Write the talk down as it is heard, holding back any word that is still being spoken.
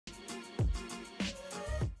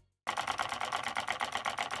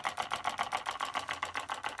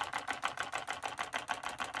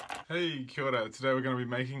Hey, kia ora. Today we're going to be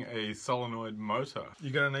making a solenoid motor.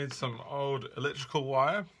 You're going to need some old electrical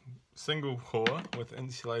wire, single core with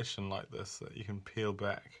insulation like this that you can peel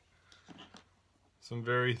back. Some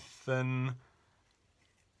very thin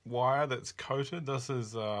wire that's coated. This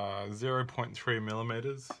is 0.3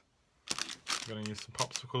 millimeters. I'm going to use some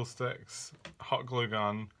popsicle sticks, hot glue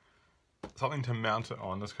gun, something to mount it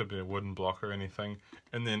on. This could be a wooden block or anything.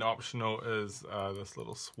 And then optional is this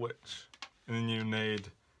little switch. And then you need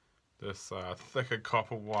this thicker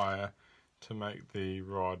copper wire to make the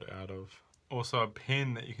rod out of. Also a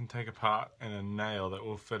pen that you can take apart and a nail that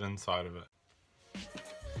will fit inside of it.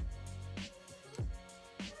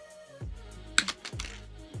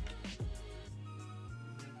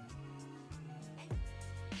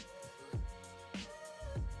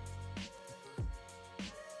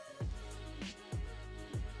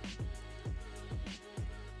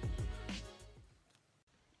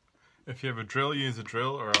 If you have a drill, use a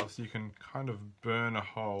drill, or else you can kind of burn a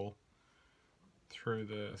hole through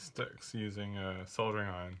the sticks using a soldering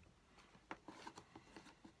iron.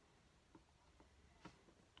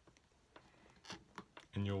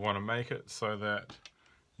 And you'll want to make it so that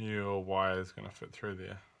your wire is going to fit through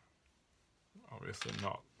there. Obviously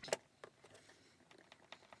not.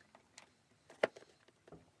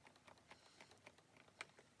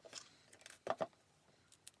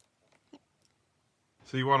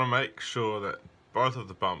 So you want to make sure that both of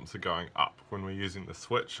the bumps are going up when we're using the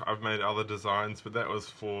switch. I've made other designs, but that was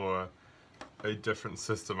for a different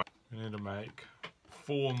system. We need to make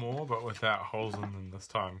 4 more, but without holes in them this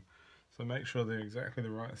time. So make sure they're exactly the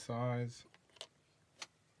right size.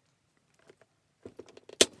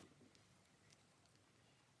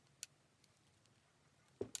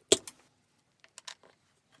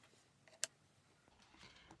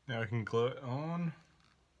 Now we can glue it on.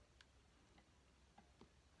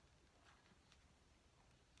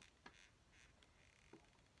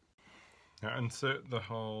 Now insert the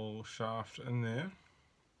whole shaft in there,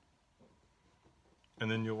 and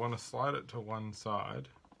then you'll want to slide it to one side,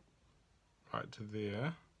 right to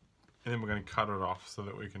there, and then we're going to cut it off so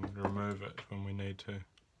that we can remove it when we need to.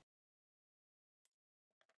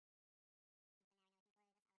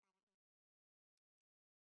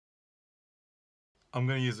 I'm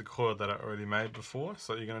going to use a coil that I already made before,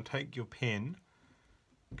 so you're going to take your pen,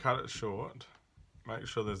 cut it short, make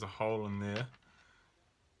sure there's a hole in there,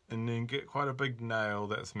 and then get quite a big nail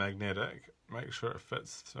that's magnetic. Make sure it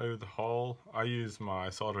fits through the hole. I use my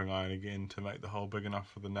soldering iron again to make the hole big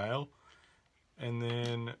enough for the nail. And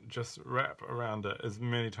then just wrap around it as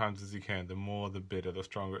many times as you can. The more the better, the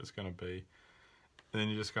stronger it's going to be. And then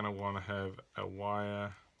you're just going to want to have a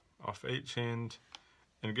wire off each end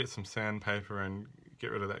and get some sandpaper and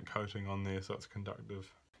get rid of that coating on there so it's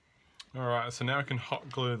conductive. Alright, so now I can hot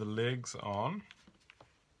glue the legs on.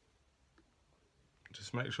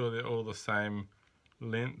 Just make sure they're all the same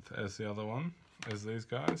length as the other one, as these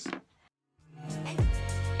guys.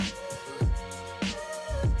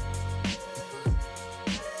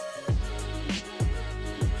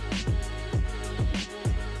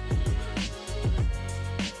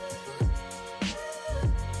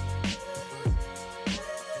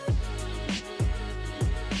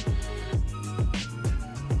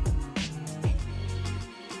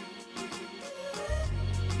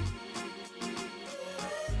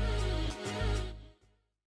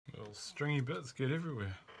 Stringy bits get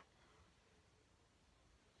everywhere.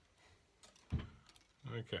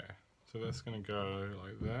 Okay, so that's going to go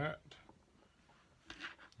like that.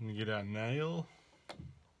 And get our nail.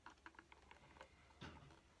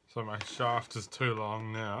 So my shaft is too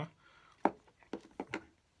long now.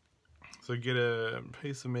 So get a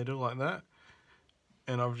piece of metal like that,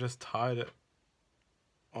 and I've just tied it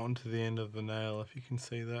onto the end of the nail, if you can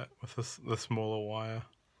see that, with the smaller wire,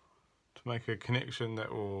 to make a connection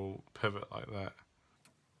that will pivot like that.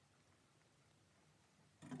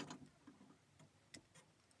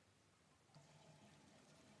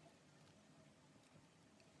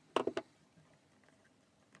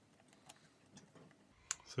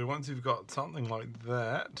 So once you've got something like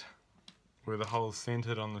that, where the hole's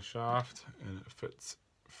centered on the shaft and it fits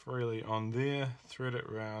freely on there, thread it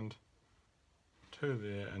round to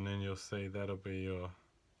there, and then you'll see that'll be your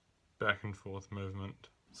back and forth movement.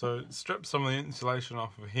 So strip some of the insulation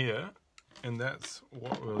off of here, and that's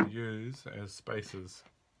what we'll use as spacers.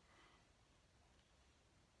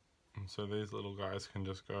 And so these little guys can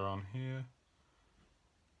just go on here,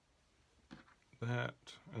 that,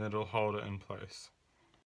 and it'll hold it in place.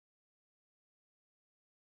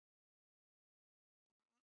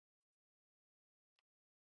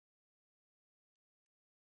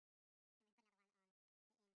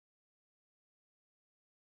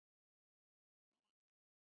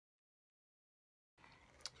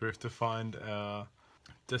 we have to find our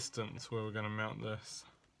distance where we're going to mount this.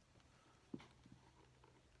 So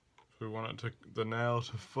we want the nail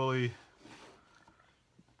to fully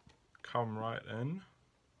come right in,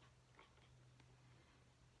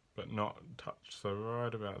 but not touch, so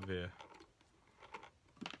right about there.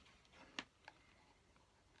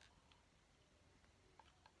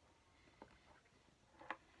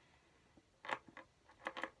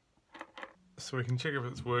 So we can check if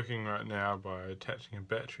it's working right now by attaching a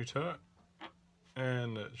battery to it,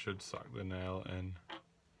 and it should suck the nail in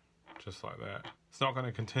just like that. It's not going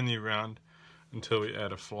to continue round until we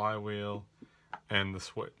add a flywheel and the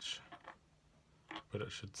switch, but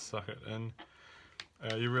it should suck it in.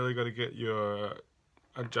 You really got to get your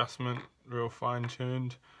adjustment real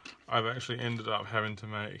fine-tuned. I've actually ended up having to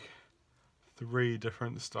make 3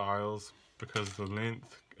 different styles because the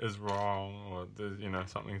length is wrong, or there's,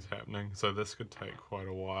 something's happening, so this could take quite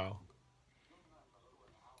a while.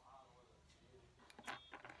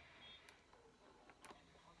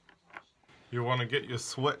 You want to get your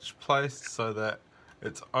switch placed so that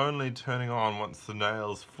it's only turning on once the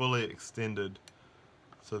nail's fully extended,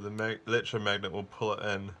 so the electromagnet will pull it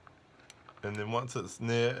in, and then once it's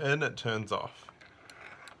near in, it turns off.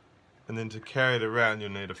 And then to carry it around, you'll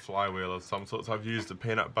need a flywheel of some sort. So I've used a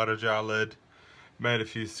peanut butter jar lid, made a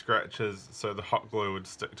few scratches so the hot glue would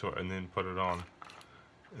stick to it, and then put it on.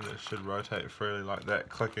 And it should rotate freely like that,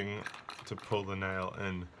 clicking to pull the nail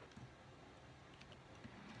in.